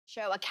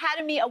Show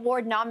Academy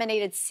Award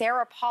nominated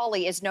Sarah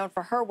Polley is known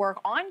for her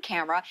work on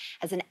camera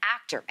as an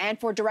actor and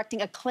for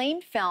directing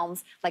acclaimed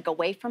films like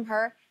Away From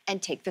Her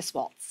and Take This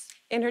Waltz.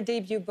 In her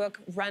debut book,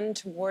 Run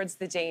Towards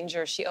the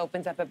Danger, she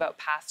opens up about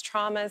past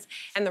traumas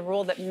and the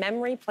role that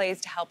memory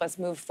plays to help us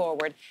move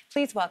forward.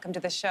 Please welcome to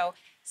the show,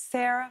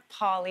 Sarah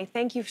Polley.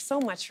 Thank you so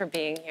much for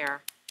being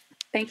here.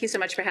 Thank you so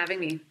much for having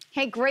me.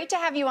 Hey, great to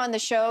have you on the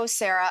show,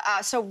 Sarah.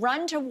 So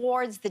Run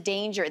Towards the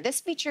Danger. This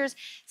features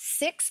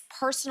 6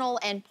 personal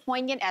and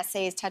poignant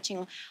essays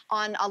touching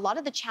on a lot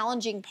of the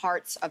challenging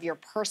parts of your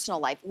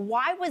personal life.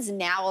 Why was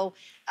now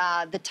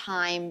the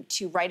time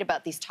to write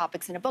about these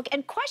topics in a book?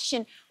 And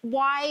question,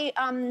 why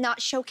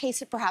not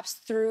showcase it perhaps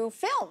through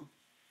film?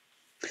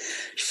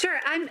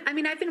 Sure.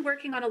 I've been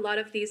working on a lot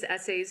of these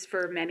essays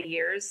for many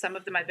years. Some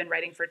of them I've been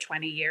writing for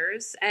 20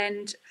 years.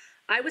 And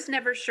I was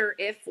never sure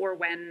if or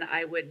when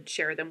I would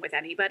share them with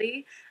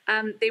anybody.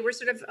 They were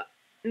sort of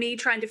me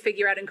trying to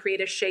figure out and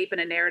create a shape and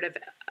a narrative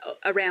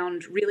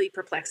around really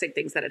perplexing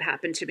things that had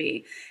happened to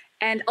me.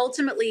 And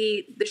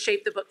ultimately, the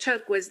shape the book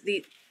took was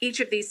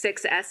each of these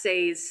 6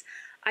 essays,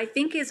 I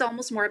think, is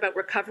almost more about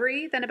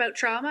recovery than about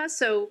trauma.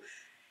 So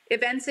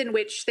events in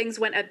which things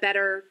went a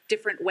better,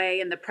 different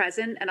way in the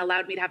present and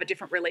allowed me to have a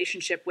different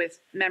relationship with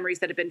memories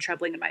that have been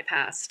troubling in my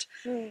past.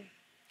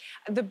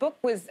 The book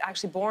was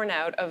actually born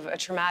out of a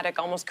traumatic,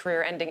 almost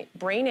career-ending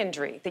brain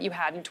injury that you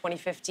had in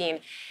 2015.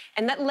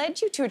 And that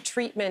led you to a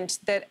treatment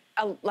that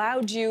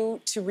allowed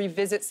you to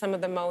revisit some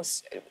of the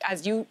most,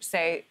 as you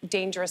say,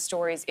 dangerous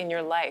stories in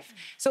your life.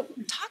 So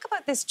talk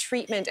about this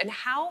treatment and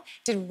how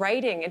did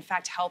writing, in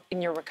fact, help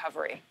in your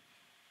recovery?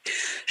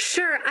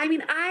 Sure.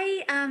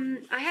 I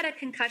had a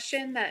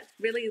concussion that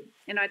really,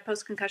 I had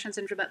post-concussion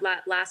syndrome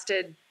that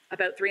lasted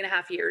about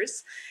 3.5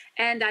 years.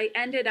 And I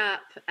ended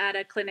up at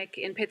a clinic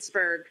in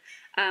Pittsburgh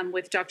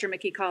with Dr.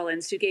 Mickey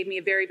Collins, who gave me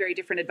a very, very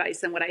different advice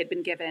than what I had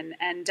been given.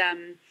 And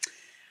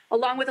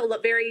along with a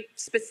very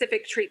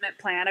specific treatment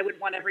plan, I wouldn't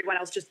want everyone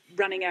else just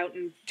running out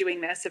and doing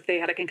this if they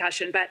had a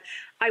concussion. But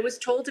I was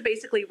told to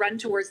basically run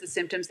towards the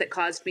symptoms that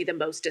caused me the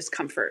most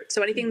discomfort.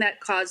 So anything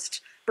that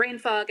caused brain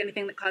fog,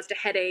 anything that caused a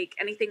headache,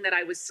 anything that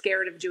I was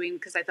scared of doing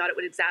because I thought it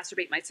would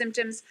exacerbate my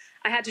symptoms,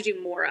 I had to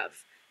do more of.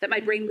 That my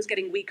brain was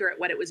getting weaker at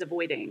what it was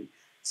avoiding.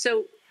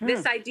 So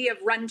this idea of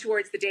run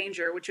towards the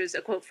danger, which was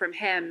a quote from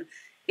him,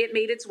 it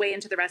made its way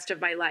into the rest of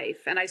my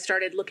life. And I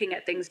started looking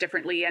at things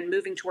differently and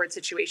moving towards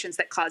situations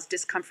that caused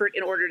discomfort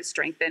in order to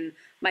strengthen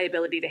my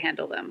ability to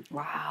handle them.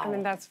 Wow. I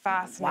mean, that's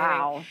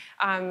fascinating.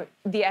 Wow.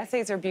 The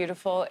essays are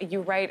beautiful.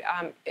 You write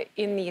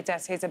in these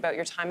essays about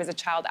your time as a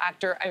child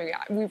actor. I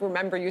mean, we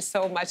remember you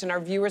so much, and our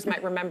viewers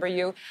might remember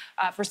you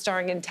for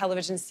starring in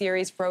television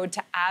series Road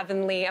to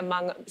Avonlea,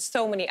 among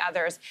so many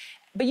others.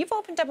 But you've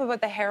opened up about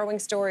the harrowing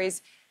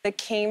stories that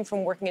came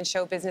from working in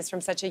show business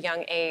from such a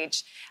young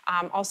age,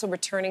 also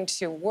returning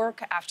to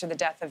work after the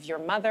death of your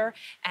mother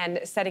and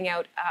setting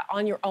out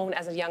on your own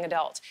as a young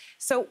adult.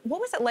 So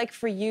what was it like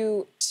for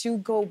you to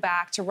go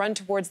back, to run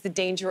towards the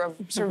danger of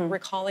sort of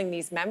recalling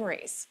these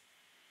memories?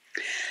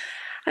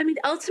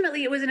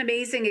 Ultimately, it was an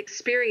amazing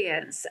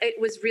experience. It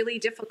was really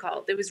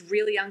difficult. It was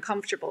really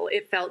uncomfortable.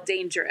 It felt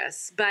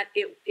dangerous. But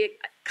it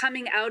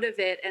coming out of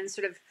it and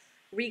sort of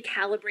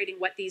recalibrating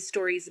what these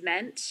stories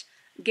meant,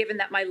 given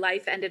that my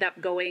life ended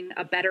up going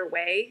a better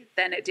way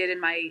than it did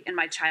in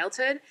my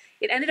childhood,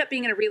 it ended up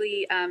being a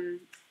really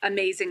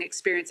amazing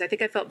experience. I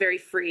think I felt very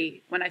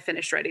free when I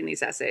finished writing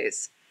these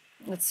essays.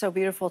 That's so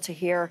beautiful to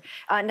hear.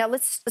 Now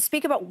let's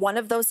speak about one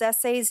of those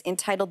essays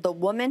entitled The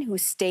Woman Who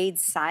Stayed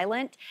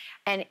Silent.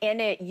 And in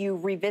it, you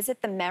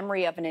revisit the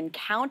memory of an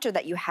encounter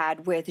that you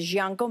had with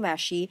Jian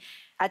Ghomeshi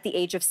at the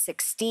age of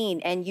 16.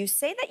 And you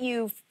say that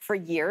you've, for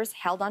years,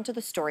 held onto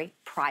the story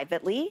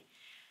privately.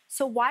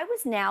 So why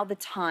was now the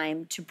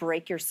time to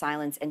break your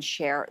silence and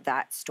share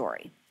that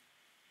story?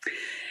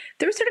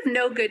 There was sort of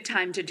no good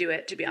time to do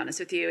it, to be honest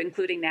with you,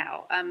 including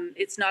now.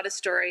 It's not a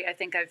story I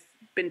think I've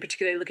been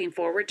particularly looking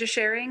forward to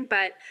sharing,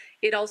 but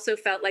it also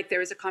felt like there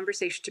was a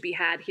conversation to be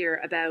had here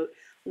about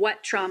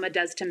what trauma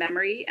does to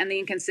memory and the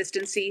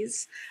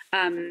inconsistencies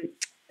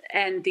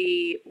and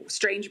the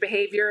strange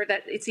behavior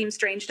that it seems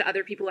strange to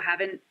other people who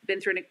haven't been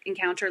through an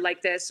encounter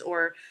like this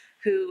or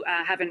who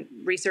haven't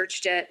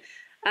researched it.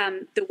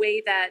 The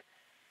way that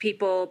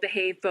people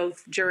behave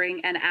both during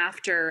and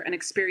after an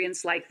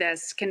experience like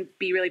this can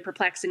be really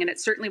perplexing. And it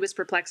certainly was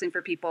perplexing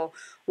for people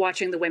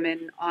watching the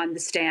women on the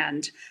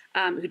stand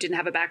who didn't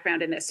have a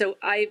background in this. So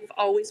I've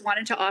always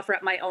wanted to offer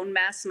up my own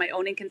mess, my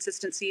own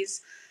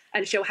inconsistencies,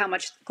 and show how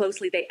much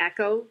closely they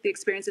echo the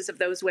experiences of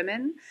those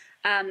women.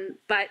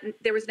 But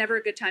there was never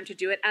a good time to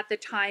do it. At the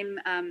time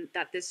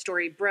that this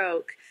story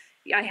broke,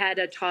 I had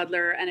a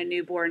toddler and a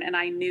newborn, and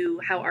I knew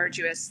how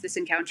arduous this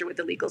encounter with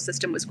the legal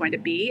system was going to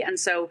be. And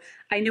so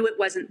I knew it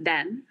wasn't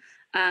then.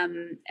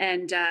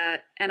 And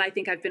I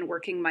think I've been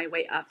working my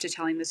way up to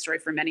telling this story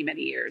for many,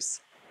 many years.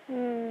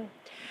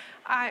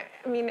 I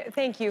mean,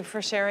 thank you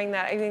for sharing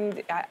that. I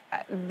mean,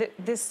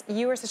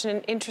 you are such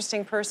an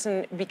interesting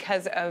person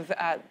because of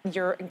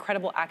your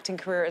incredible acting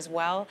career as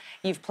well.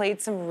 You've played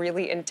some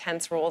really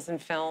intense roles in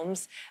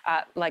films,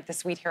 like The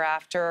Sweet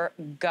Hereafter,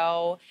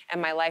 Go,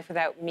 and My Life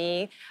Without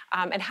Me.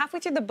 And halfway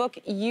through the book,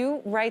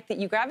 you write that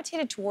you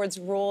gravitated towards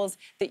roles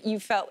that you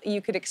felt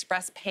you could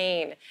express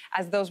pain,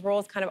 as those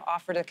roles kind of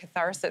offered a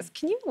catharsis.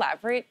 Can you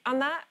elaborate on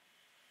that?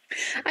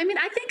 I mean,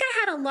 I think I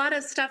had a lot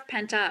of stuff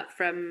pent up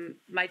from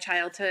my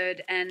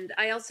childhood, and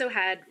I also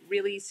had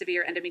really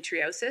severe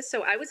endometriosis.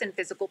 So I was in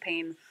physical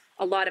pain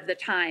a lot of the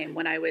time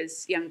when I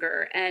was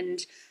younger.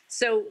 And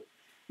so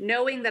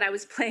knowing that I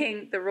was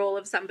playing the role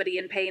of somebody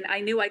in pain,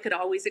 I knew I could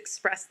always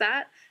express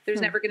that.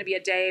 There's never going to be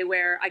a day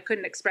where I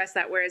couldn't express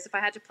that. Whereas if I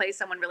had to play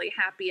someone really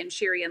happy and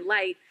cheery and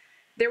light,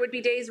 there would be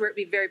days where it'd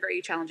be very,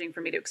 very challenging for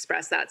me to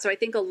express that. So I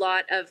think a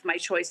lot of my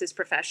choices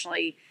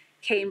professionally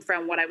came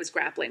from what I was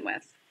grappling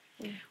with.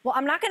 Well,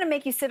 I'm not going to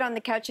make you sit on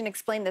the couch and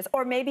explain this,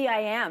 or maybe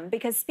I am,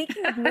 because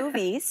speaking of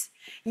movies,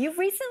 you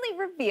recently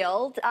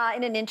revealed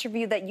in an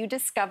interview that you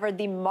discovered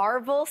the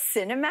Marvel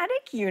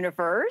Cinematic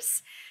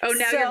Universe. Oh,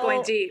 now you're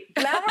going deep.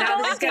 Now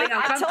this is getting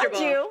uncomfortable. I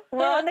told you.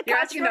 We're on the You're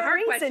couch asking for the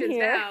hard a reason questions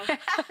here.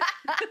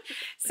 now.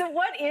 So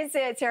what is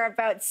it, Sarah,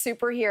 about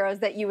superheroes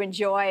that you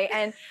enjoy?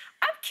 And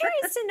I'm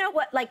curious to know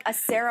what, like, a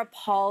Sarah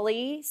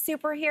Polley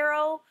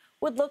superhero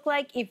would look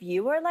like if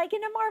you were, like,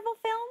 in a Marvel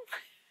film.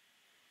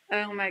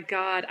 Oh my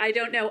God. I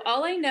don't know.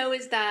 All I know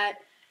is that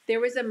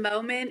there was a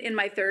moment in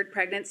my third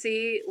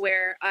pregnancy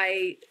where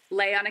I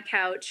lay on a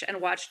couch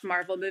and watched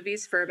Marvel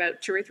movies for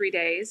about 2 or 3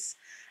 days.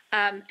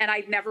 And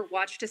I'd never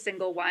watched a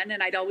single one.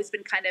 And I'd always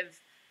been kind of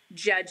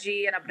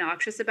judgy and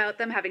obnoxious about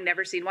them, having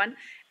never seen one.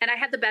 And I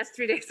had the best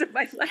 3 days of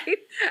my life.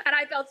 And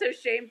I felt so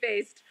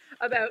shamefaced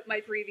about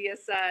my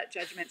previous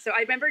judgment. So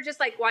I remember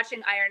just like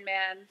watching Iron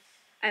Man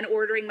and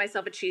ordering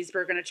myself a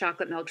cheeseburger and a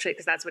chocolate milkshake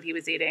because that's what he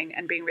was eating,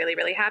 and being really,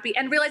 really happy,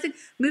 and realizing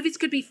movies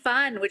could be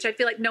fun, which I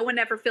feel like no one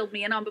ever filled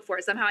me in on before.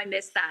 Somehow I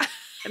missed that.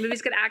 And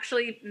movies could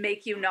actually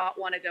make you not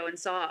want to go and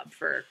sob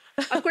for,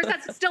 of course,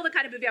 that's still the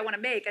kind of movie I want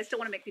to make. I still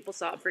want to make people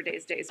sob for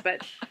days,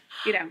 but,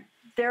 you know,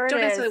 there it don't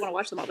is. necessarily want to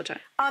watch them all the time.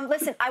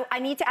 Listen, I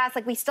need to ask,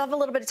 like, we still have a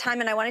little bit of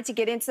time, and I wanted to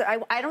get into,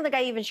 I don't think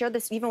I even shared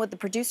this even with the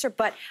producer,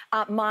 but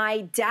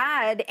my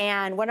dad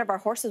and one of our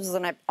horses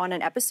was on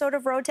an episode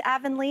of Road to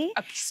Avonlea.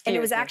 And it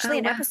was actually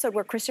an episode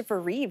where Christopher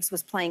Reeves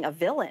was playing a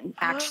villain,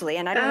 actually.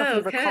 And I don't know if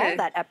you recall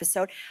that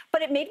episode,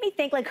 but it made me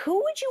think, like, who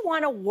would you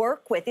want to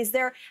work with? Is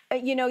there,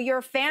 you know, you're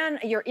a fan,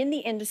 you're in the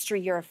industry,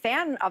 you're a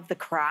fan of the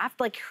craft.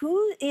 Like,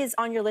 who is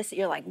on your list that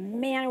you're like,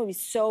 man, it would be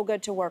so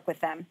good to work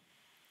with them?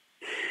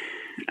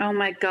 Oh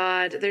my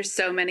God, there's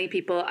so many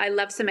people. I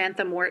love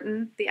Samantha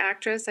Morton, the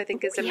actress, I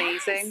think is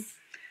amazing.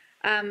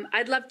 Yes.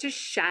 I'd love to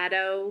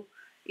shadow,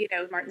 you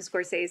know, Martin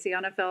Scorsese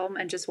on a film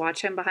and just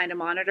watch him behind a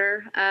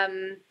monitor.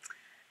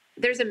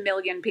 There's a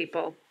million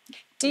people.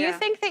 Do you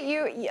think that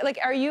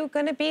are you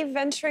going to be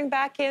venturing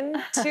back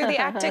into the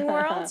acting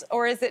world?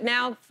 Or is it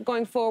now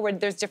going forward,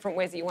 there's different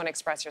ways that you want to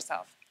express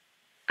yourself?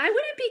 I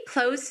wouldn't be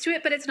close to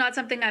it, but it's not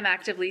something I'm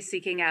actively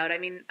seeking out. I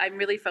mean, I'm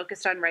really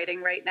focused on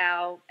writing right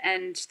now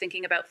and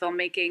thinking about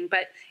filmmaking,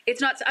 but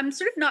I'm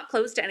sort of not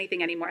close to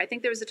anything anymore. I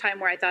think there was a time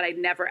where I thought I'd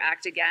never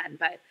act again,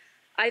 but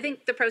I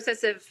think the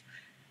process of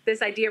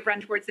this idea of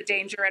Run Towards the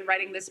Danger and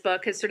writing this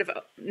book has sort of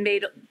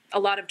made a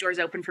lot of doors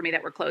open for me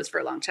that were closed for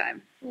a long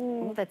time.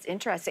 Oh, that's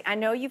interesting. I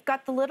know you've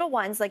got the little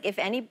ones. Like, if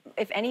any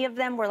of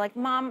them were like,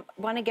 Mom,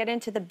 want to get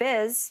into the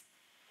biz,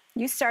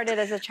 you started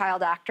as a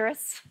child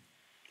actress.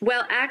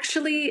 Well,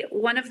 actually,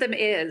 one of them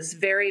is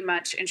very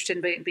much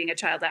interested in being a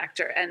child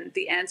actor, and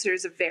the answer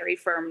is a very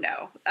firm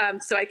no.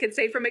 So I can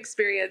say from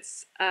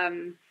experience,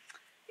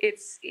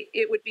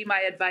 it would be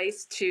my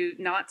advice to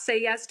not say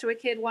yes to a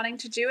kid wanting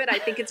to do it. I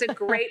think it's a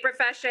great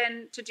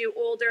profession to do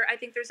older. I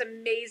think there's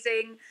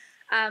amazing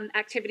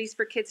activities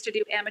for kids to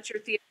do, amateur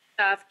theater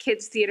stuff,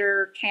 kids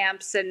theater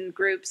camps and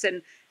groups,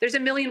 and there's a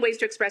million ways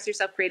to express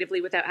yourself creatively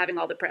without having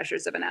all the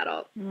pressures of an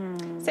adult.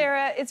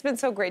 Sarah, it's been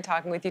so great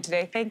talking with you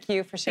today. Thank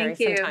you for sharing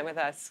some time with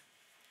us.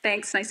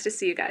 Thanks. Nice to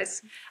see you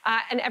guys.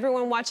 And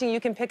everyone watching,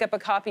 you can pick up a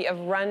copy of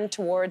Run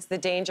Towards the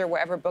Danger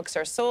wherever books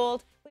are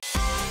sold.